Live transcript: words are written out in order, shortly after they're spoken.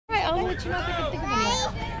I'll let you know if I can think of any.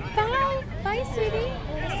 Bye. Bye, sweetie.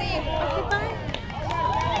 See you. Okay, bye.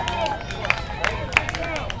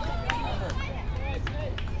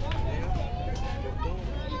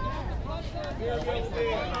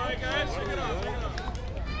 Alright guys, check it out.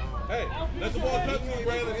 Hey, let the ball touch you,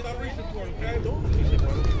 Brandon. Stop reaching for it, okay?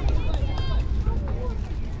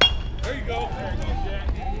 There you go. There you go, Jack.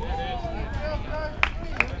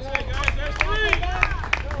 That's it, guys. There's three.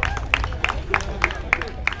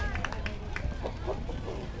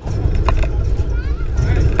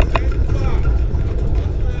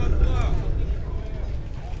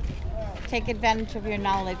 Take advantage of your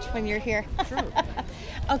knowledge when you're here. Sure.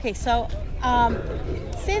 Okay, so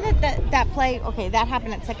say that play, okay, that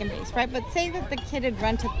happened at second base, right? But say that the kid had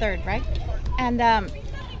run to third, right? And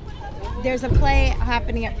there's a play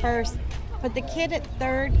happening at first, but the kid at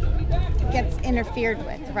third gets interfered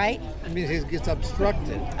with, right? It means he gets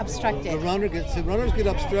obstructed. Obstructed. The runners get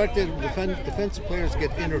obstructed, defensive players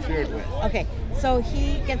get interfered with. Okay, so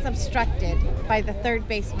he gets obstructed by the third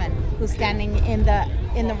baseman who's standing in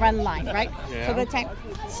the run line, right? Yeah.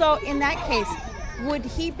 So in that case, would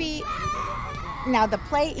he be? Now the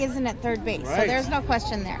play isn't at third base, Right. so there's no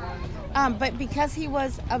question there. But because he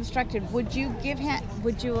was obstructed, would you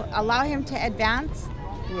allow him to advance,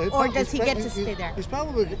 or does he get to stay there? He's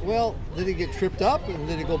probably Did he get tripped up and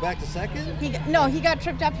did he go back to second? He got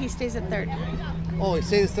tripped up. He stays at third. Oh, he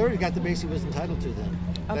stays third. He got the base he was entitled to then.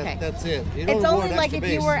 Okay. That's it. You don't It's award only like extra if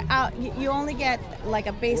base. you were out. You only get like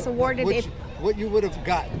a base awarded if. What you would have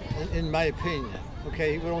gotten, in my opinion.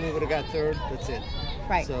 Okay, he would have got third. That's it.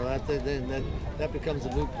 Right. So that becomes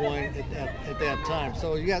a moot point at that time.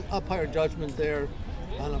 So you got umpire judgment there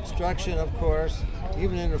on obstruction, of course,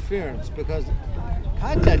 even interference, because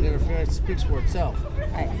contact interference speaks for itself.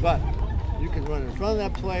 Right. But you can run in front of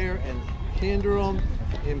that player and hinder them,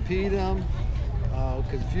 impede them,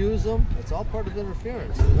 confuse them. It's all part of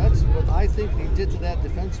interference. And that's what I think he did to that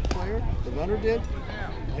defensive player. The runner did.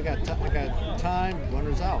 I got time.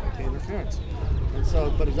 Runners out. Okay, interference. And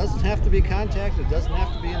so, but it doesn't have to be contact. It doesn't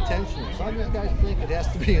have to be intentional. Some of these guys think it has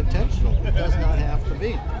to be intentional. It does not have to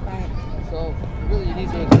be. Right. So really, you need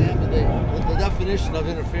to examine the definition of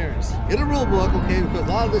interference. Get a rule book, okay? Because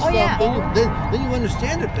a lot of this stuff, yeah. then you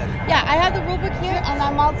understand it better. Yeah, I have the rule book here, and I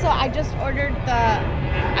just ordered the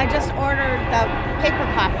paper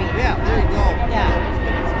copy. Yeah, there you go. Yeah.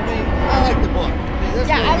 I mean, I like the book.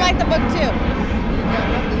 I like the book too.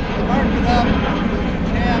 You mark it up,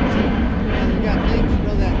 tabs, and you got things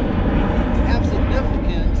that have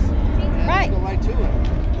significance, and Right. you go right to it.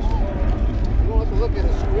 You don't have to look at a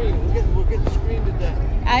screen. We're getting screened to death.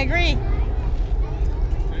 I agree.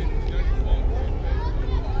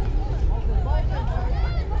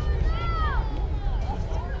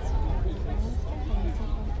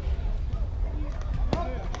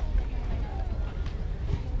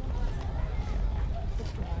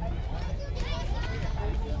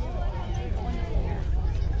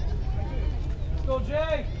 Go,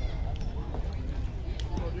 Jay!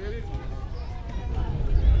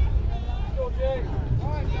 Go, Jay!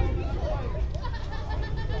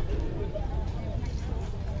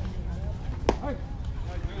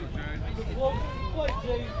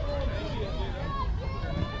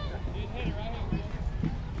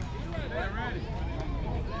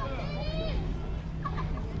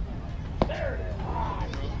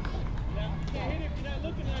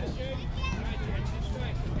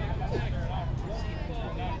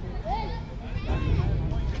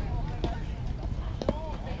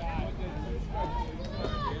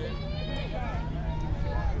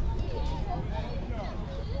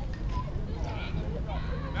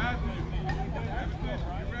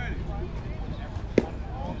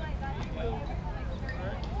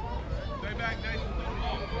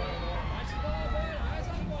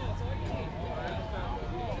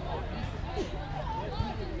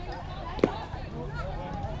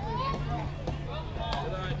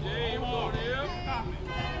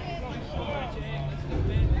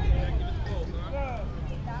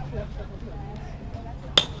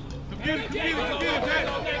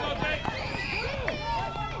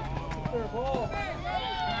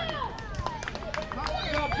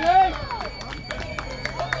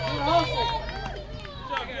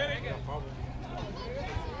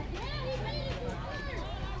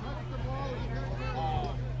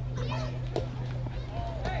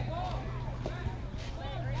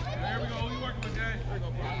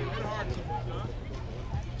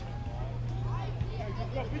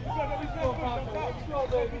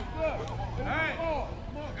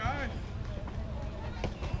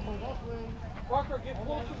 Parker, get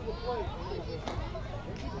closer to the plate.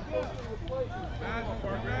 Get closer to the plate.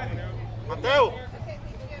 Mateo!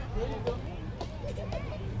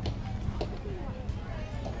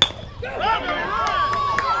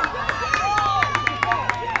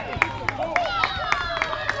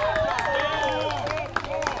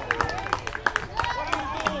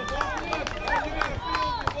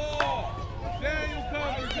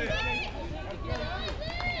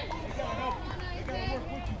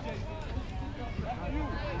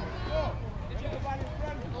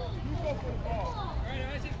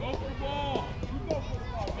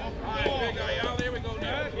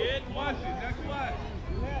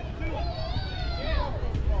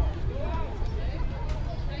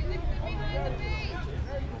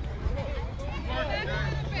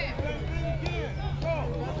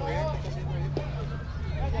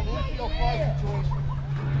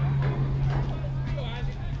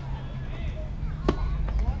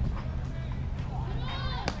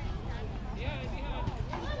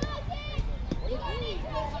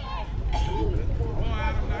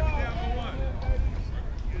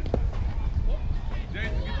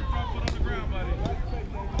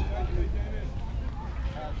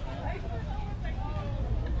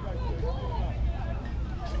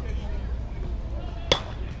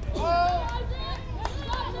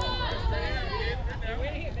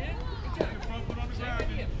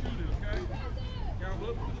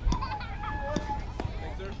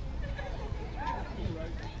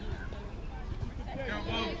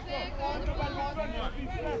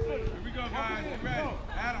 guys. Get ready.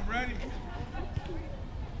 Adam, ready?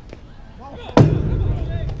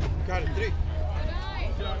 Got it, 3. Good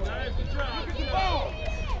job, guys. Good job. Look at the ball.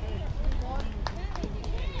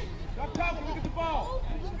 Stop talking. Look at the ball.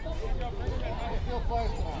 Field flag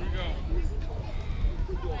Here we go.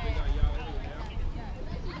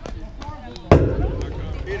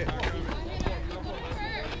 Beat it.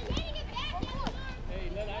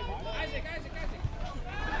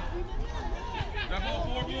 That ball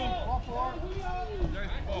 4, Blue? Ball 4.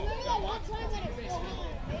 Nice ball.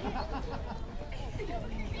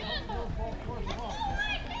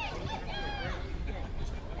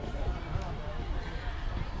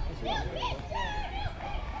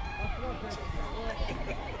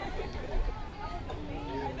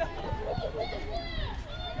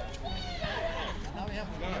 Now we have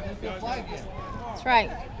to field flag again. That's right.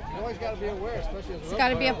 You always got to be aware, especially as It's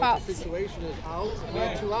gotta be a foul. The situation is out. If you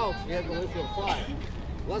had 2 outs, you had to go infield flag.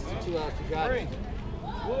 Less than 2 outs, you got it.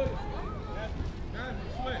 Wood. Guys,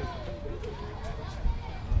 switch.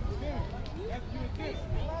 That's you and this.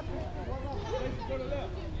 Go to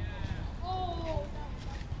left.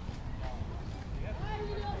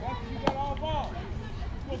 You got all balls.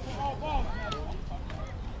 You go for all balls.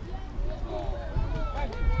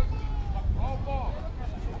 All balls.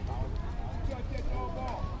 You got to catch all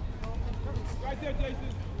balls. Right there,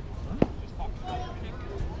 Jason. All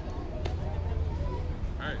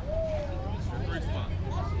right. Free spot.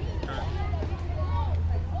 Okay.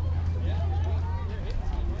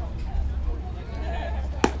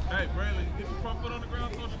 Hey, Braylon, get your front foot on the ground,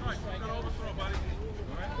 throw strike. You got to overthrow, buddy.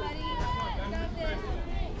 All right?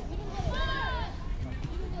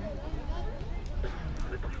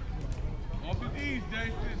 Off your knees,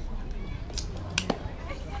 Jason.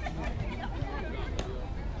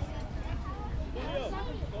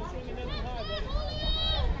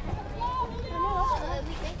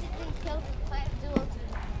 We basically killed 5-2.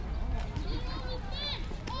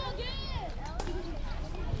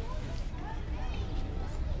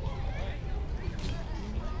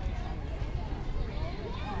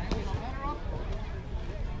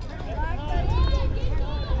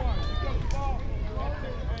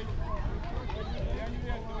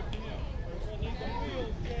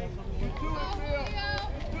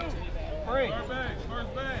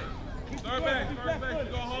 Third base, you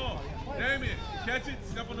go home. Damien, catch it,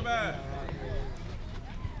 step on the bag.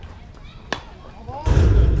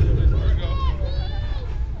 There we go.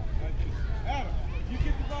 Adam, you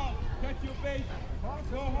get the ball, catch your base,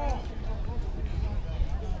 go home.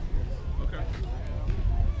 Okay.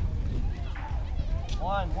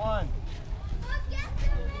 1-1.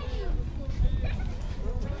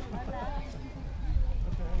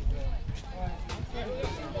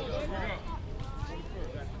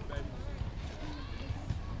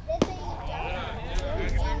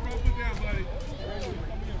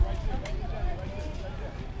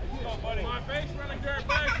 My base running dirt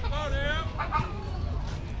bags, slow down.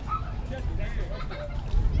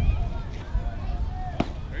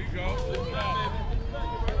 There you go.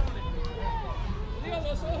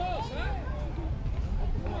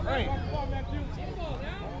 Hey. Here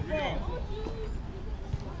we go.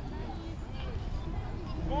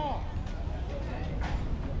 Ball.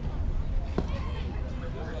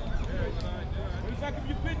 Wait a second,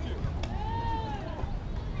 you pitch it.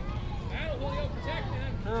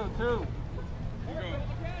 2-2. Here we go.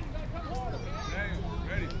 Dang,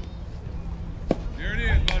 ready. There it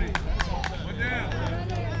is, buddy. One down.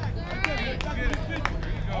 Get it.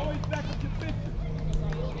 There you go. Always back up your pitcher.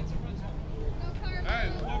 Hey,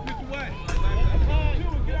 one pitch away.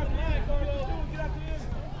 Get out the line, Carlo. Get out the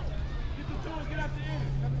inning. Get the 2 and get out the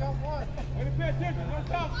inning. Hey, pay attention. Don't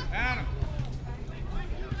stop. Adam.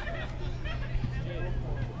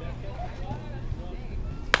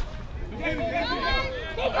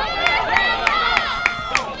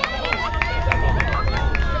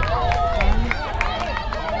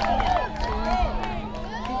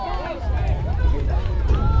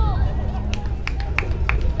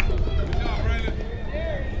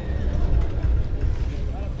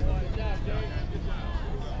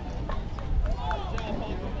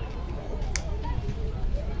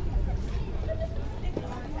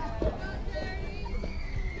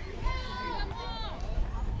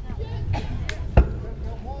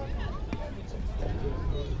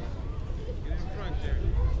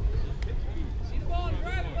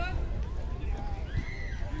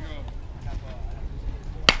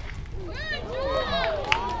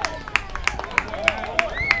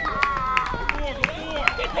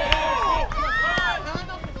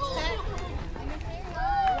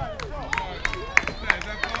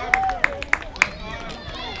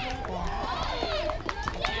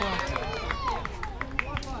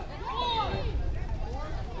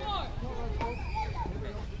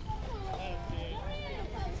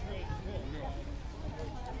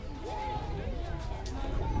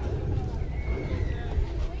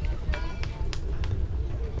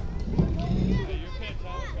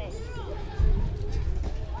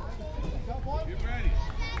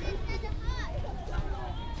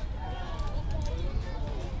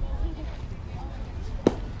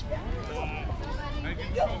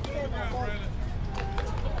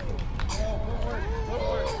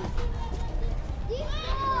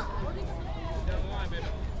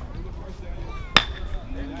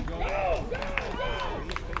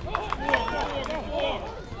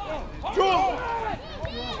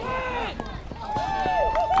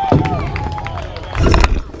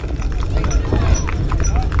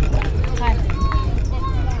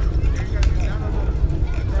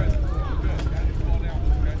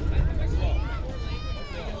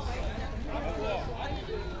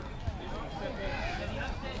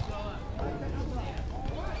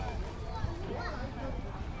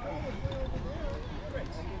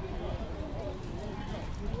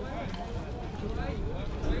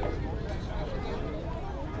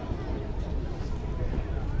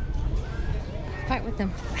 Fight with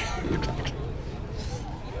them.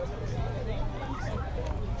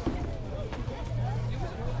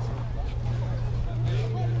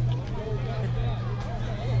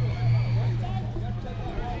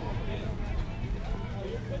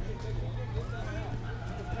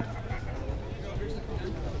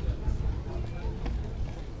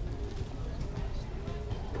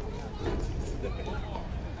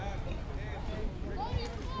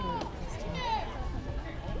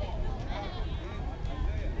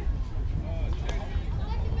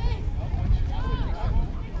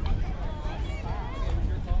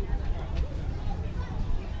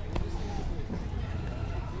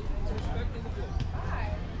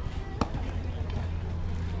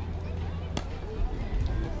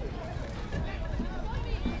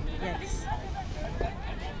 Yes.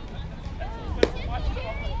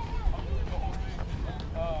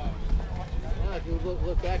 Well, if you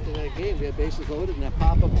look back to that game, we had bases loaded and that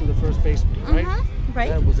pop up to the first baseman, right? Right.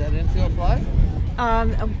 Yeah, was that an infield fly?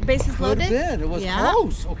 Bases Could loaded. have been. It was Yeah.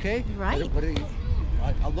 close, okay? Right. But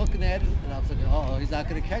I'm looking at it and I was thinking, oh, he's not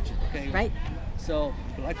going to catch it, okay? Right. So,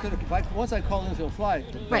 but I could have, once I called infield fly,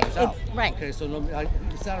 the Right, was out. it's- right. Okay, so no,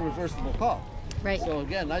 it's not a reversible call. Right. So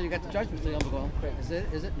again, now you got the judgment thing. I'm going, is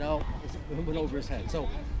it? No. It went over his head. So,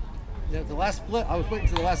 you know, the last split, I was waiting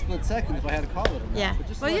for the last split second if I had to call it or not. Yeah. But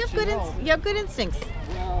just to Well, you let have good know, you have good instincts.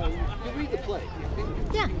 well, you read the play.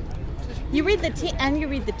 Yeah. You read the team and you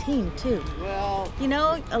read the team too. Well, You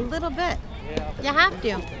know, a little bit. yeah. You have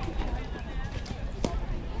to.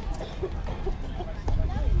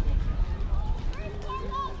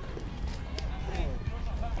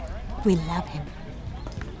 We love him.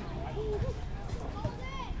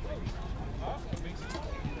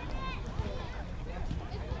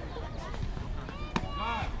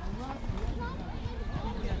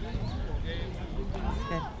 That's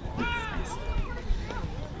good. That's nice.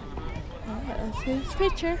 Let's see his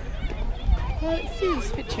picture. Let's see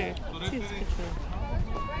his picture. So Let's see his picture.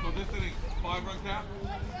 So this inning, 5-run cap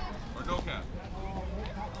or no cap?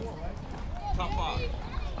 Top 5.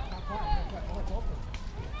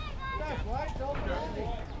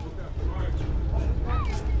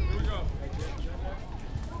 Here we go.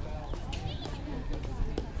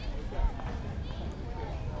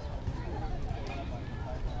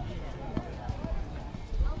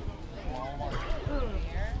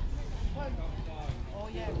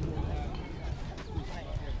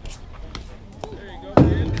 There you go,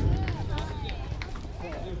 kid.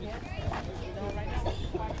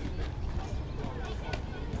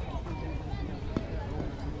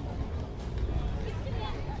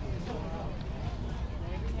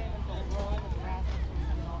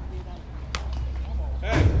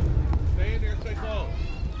 Hey, stay in there, stay close.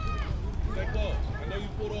 Stay close. I know you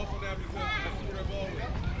pulled off on that because I see where that ball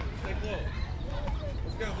went. Stay close.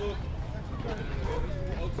 Let's go, Blue.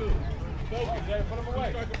 0-2. Focus, Jay. Put him away.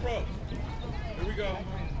 Strike approach. Here we go.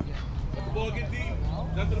 Let the ball get deep.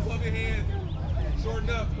 Nothing above your hands. Shorten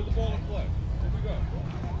up. Put the ball in play. Here we go.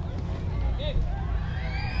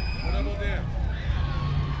 One elbow down.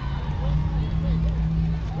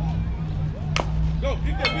 Go.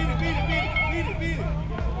 Get that. Beat it. Beat it. Beat it. Beat it. Beat it.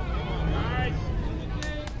 Nice.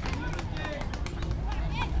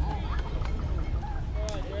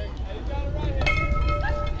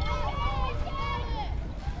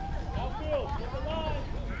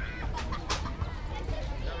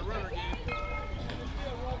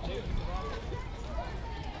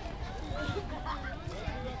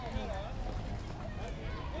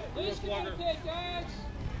 Disconnected, guys.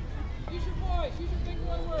 Use your voice. Use your big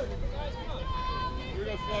boy word. Guys, come on. Here we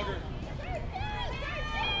go, Slugger.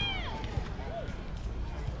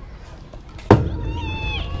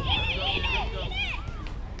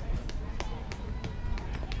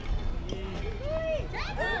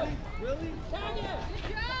 Really? Tag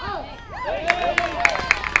it.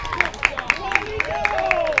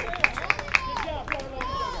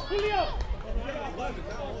 Julio.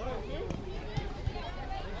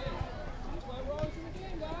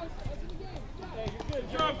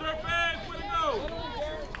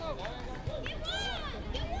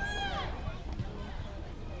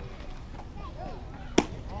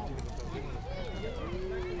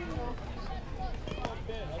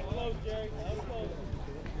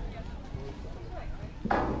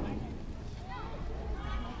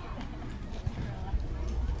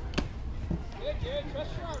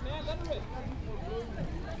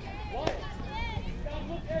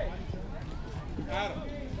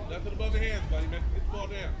 buddy. Get the ball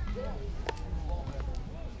down.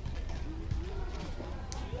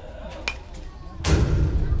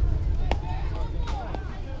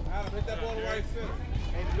 Adam, hit that ball to right center.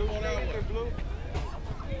 Hey, blue on that one. Blue.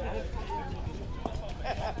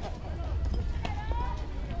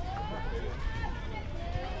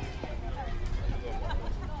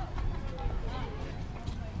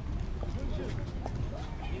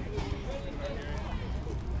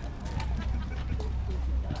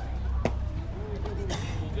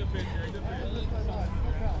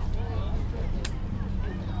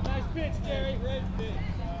 Nice pitch, Jerry. Great pitch.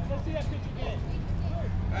 Let's see that pitch again.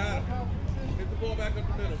 Adam, hit the ball back up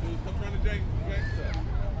the middle, dude. Stop trying to jank stuff.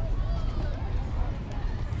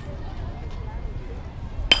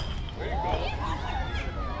 There you go.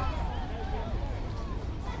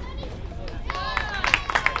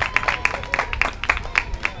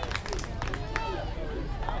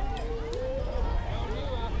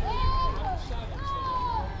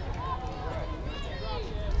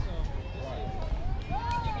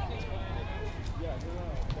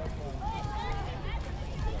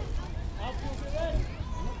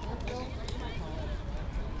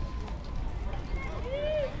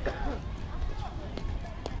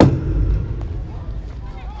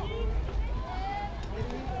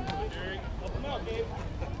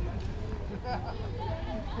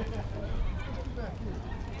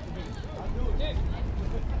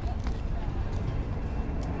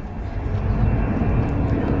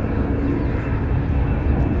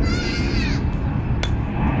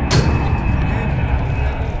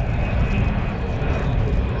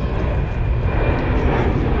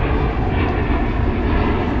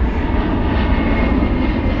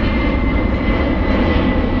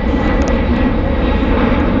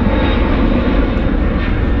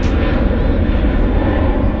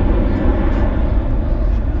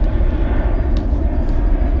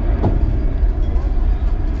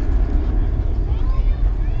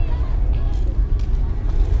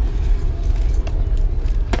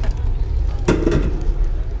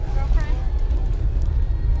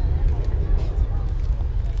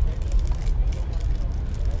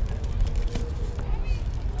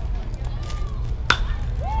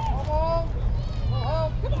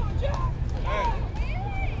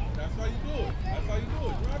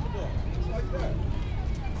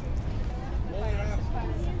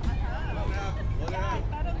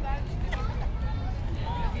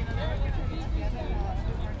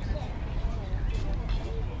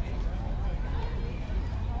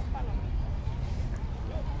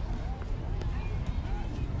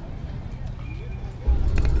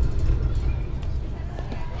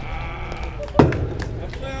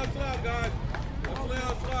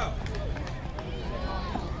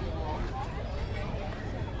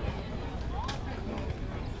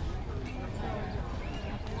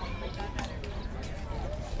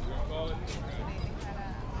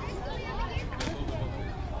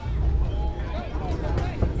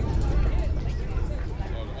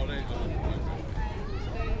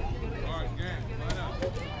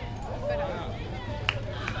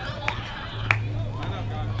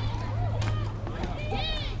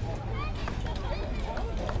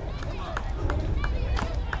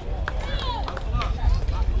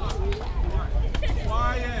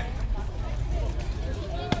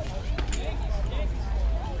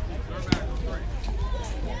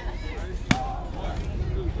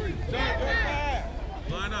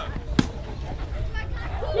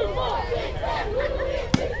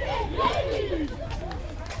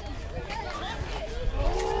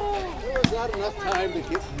 Not enough time to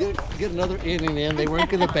get another inning in. They weren't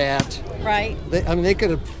going to bat. Right. They could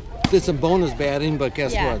have did some bonus batting, but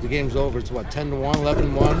guess Yeah. what? The game's over. It's what, 10-1,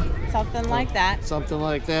 11-1? Something like that. Something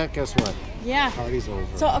like that. Guess what? Yeah. Party's over.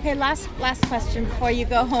 So, okay, last question before you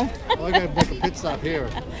go home. Oh, I got to make a pit stop here.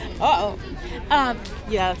 Uh-oh.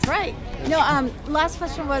 Yeah, that's right. No, last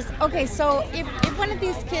question was, okay, so if one of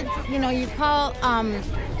these kids, you know, you call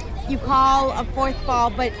a fourth ball,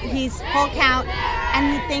 but he's full count,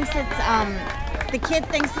 and he thinks it's, the kid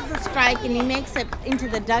thinks it's a strike, and he makes it into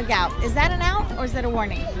the dugout. Is that an out, or is that a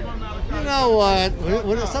warning? You know what?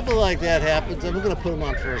 When something like that happens, I'm going to put them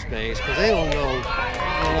on first base because they don't know.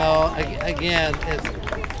 You know, again, it's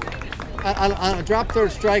on a drop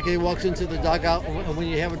third strike, he walks into the dugout. And when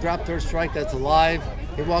you have a drop third strike that's alive,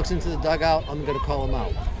 he walks into the dugout. I'm going to call him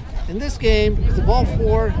out. In this game, it's a ball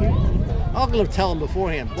four. I'm going to tell him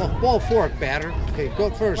beforehand. Well, ball four, batter. Okay, go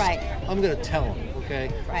first. Right. I'm going to tell him.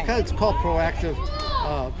 Okay. Right. It's called proactive,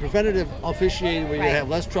 preventative officiating, where you Right. have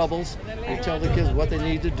less troubles. You tell the kids what they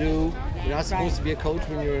need to do, You're not supposed Right. to be a coach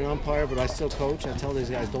when you're an umpire, but I still coach. I tell these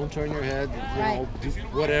guys, don't turn your head. You Right. know, do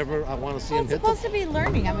whatever. I want to see Well, them it's hit the supposed to be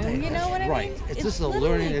learning. I mean, you know what I right. mean? It's just a literally-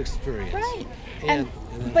 learning experience. Right. And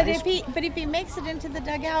in But high if he makes it into the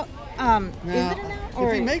dugout, Now, is it an out?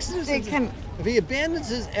 if he makes it, it can, if he abandons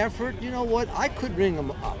his effort, you know what? I could ring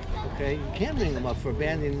him up. Okay, you can ring him up for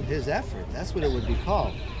abandoning his effort. That's what it would be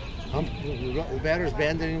called. The batter's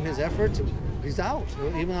abandoning his effort. He's out,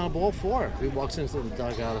 even on a ball 4. If he walks into the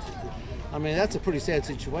dugout. I mean, that's a pretty sad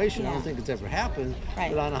situation. I Yeah. don't think it's ever happened.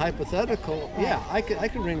 Right. But on a hypothetical, yeah, I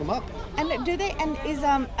could ring him up. and do they? And is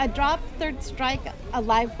a drop third strike a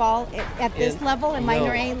live ball at this And- level in minor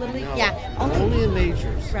no, A, little league? no, Yeah, only in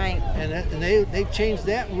majors. Right. And they changed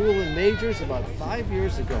that rule in majors about 5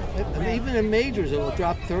 years ago. And even in majors, a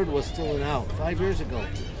drop third was still an out 5 years ago.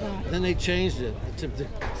 Then they changed it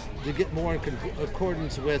to get more in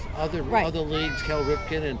accordance with other Right. other leagues, Cal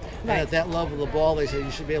Ripken, and Right. at that level of the ball, they say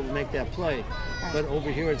you should be able to make that play. Right. But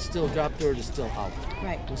over here, it's still drop third is still out.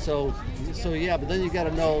 Right. And so yeah, but then you got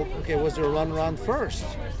to know, okay, was there a runner on first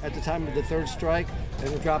at the time of the third strike and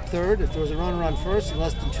the drop third? If there was a runner on first and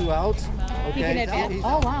less than 2 outs, okay. He can advance.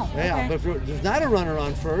 Oh, wow. Yeah, Okay. but if there's not a runner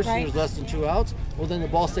on first Right. and there's less than 2 outs, well, then the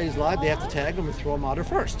ball stays live. They have to tag him and throw him out at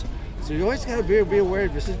first. So you always got to be aware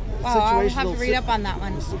of your situational. I'll have to read up on that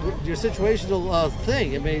one. Your situational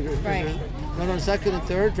thing. I mean, if Right. there's runner on second and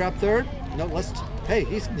third, drop third. No, he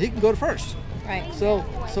can go to first. Right. So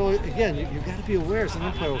again, you got to be aware as an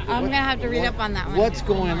umpire. Okay, I'm gonna have to read up on that one. What's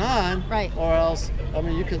going on? Right. Or else, I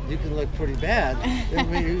mean, you can look pretty bad. I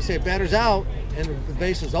mean, you say batter's out and the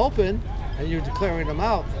base is open, and you're declaring them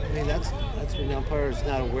out. I mean, that's when the umpire is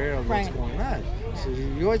not aware of what's Right. going on. So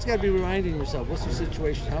you always got to be reminding yourself, what's the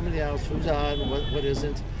situation? How many outs? Who's on? What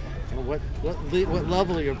isn't? And what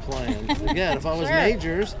level you're playing? Again, if I was Sure.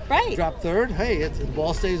 majors, Right. drop third. Hey, the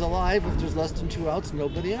ball stays alive. If there's less than 2 outs,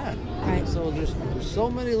 nobody on. Right. So there's so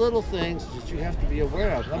many little things that you have to be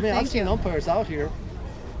aware of. I mean, I've thank seen you. umpires out here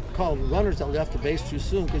call runners that left the base too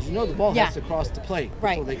soon because you know the ball Yeah. has to cross the plate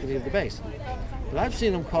Right. before they can leave the base. But I've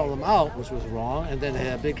seen them call them out, which was wrong, and then they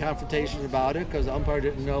had a big confrontation about it because the umpire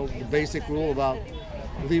didn't know the basic rule about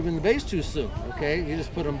leaving the base too soon. Okay, he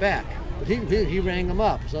just put them back. But he rang them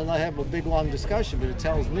up. So then I have a big long discussion, but it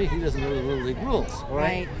tells me he doesn't know the Little League rules. All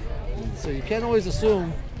right. Right. So you can't always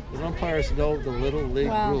assume that umpires know the Little League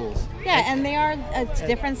Well, rules. yeah, and they are a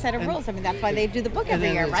different set of and- rules. I mean, that's why they do the book every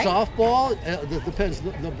And year, then right? softball, it depends.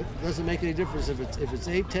 No, doesn't make any difference if it's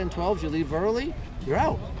 8, 10, 12. You leave early, you're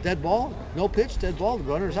out. Dead ball, no pitch, dead ball. The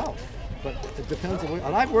runner's out. But it depends on what.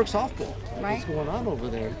 And I've worked softball. Right. What's going on over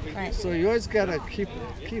there? Right. So you always got to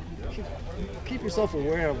keep yourself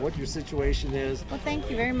aware of what your situation is. Well, thank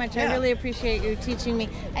you very much. I Yeah. really appreciate you teaching me.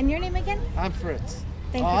 And your name again? I'm Fritz.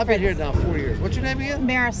 Thank you, I've been here Fritz. now 4 years. What's your name again?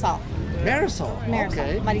 Marisol. Marisol. Marisol.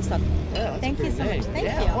 Okay. Marisol. Yeah, that's Thank a you great so name. much. Thank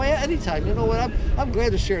yeah. you. Oh yeah, anytime. You know what? I'm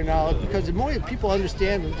glad to share knowledge because the more people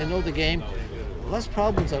understand and know the game, the less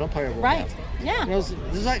problems an umpire will Right. have. Yeah. You know, this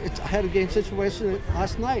is like, I had a game situation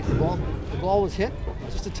last night. The ball was hit.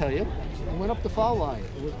 Just to tell you, it went up the foul line.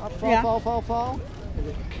 It was up, Yeah. foul, and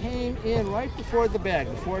it came in right before the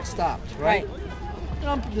bag, before it stopped. Right.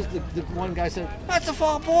 And the one guy said, "That's a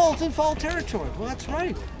foul ball. It's in foul territory." Well, that's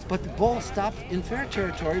right. But the ball stopped in fair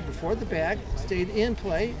territory before the bag stayed in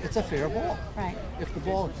play. It's a fair ball. Right. If the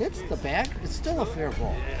ball hits the bag, it's still a fair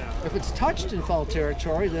ball. If it's touched in foul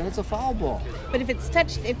territory, then it's a foul ball. But if it's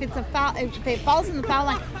touched, if it's a foul, if it falls in the foul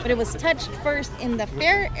line, but it was touched first in the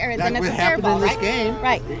fair area, then That it's would a fair happen ball, in this right? game.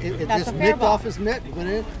 Right. It That's just a fair nipped ball. off his mitt, went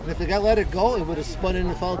in, and if the guy let it go, it would have spun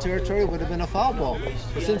into foul territory. It would have been a foul ball.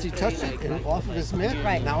 But since he touched it and off of his mitt,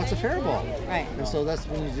 Right. now it's a fair ball. Right. And so that's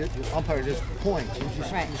when the umpire just points.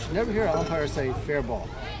 You should never hear an umpire say fair ball.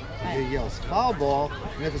 Right. He yells foul ball,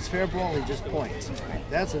 and if it's fair ball, he just points.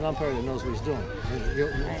 That's an umpire that knows what he's doing.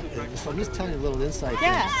 So I'm just telling you a little insight.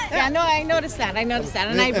 Yeah. Yeah. No, I noticed that. And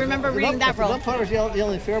I remember reading that If an rule. umpire's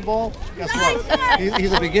yelling fair ball, guess what?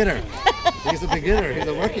 He's a beginner. He's a beginner. He's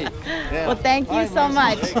a rookie. Yeah. Well, thank you Bye, so Marisol.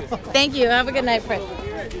 much. Thank you. Have a good night, Fred.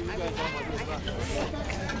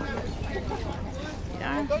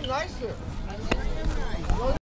 Nicer.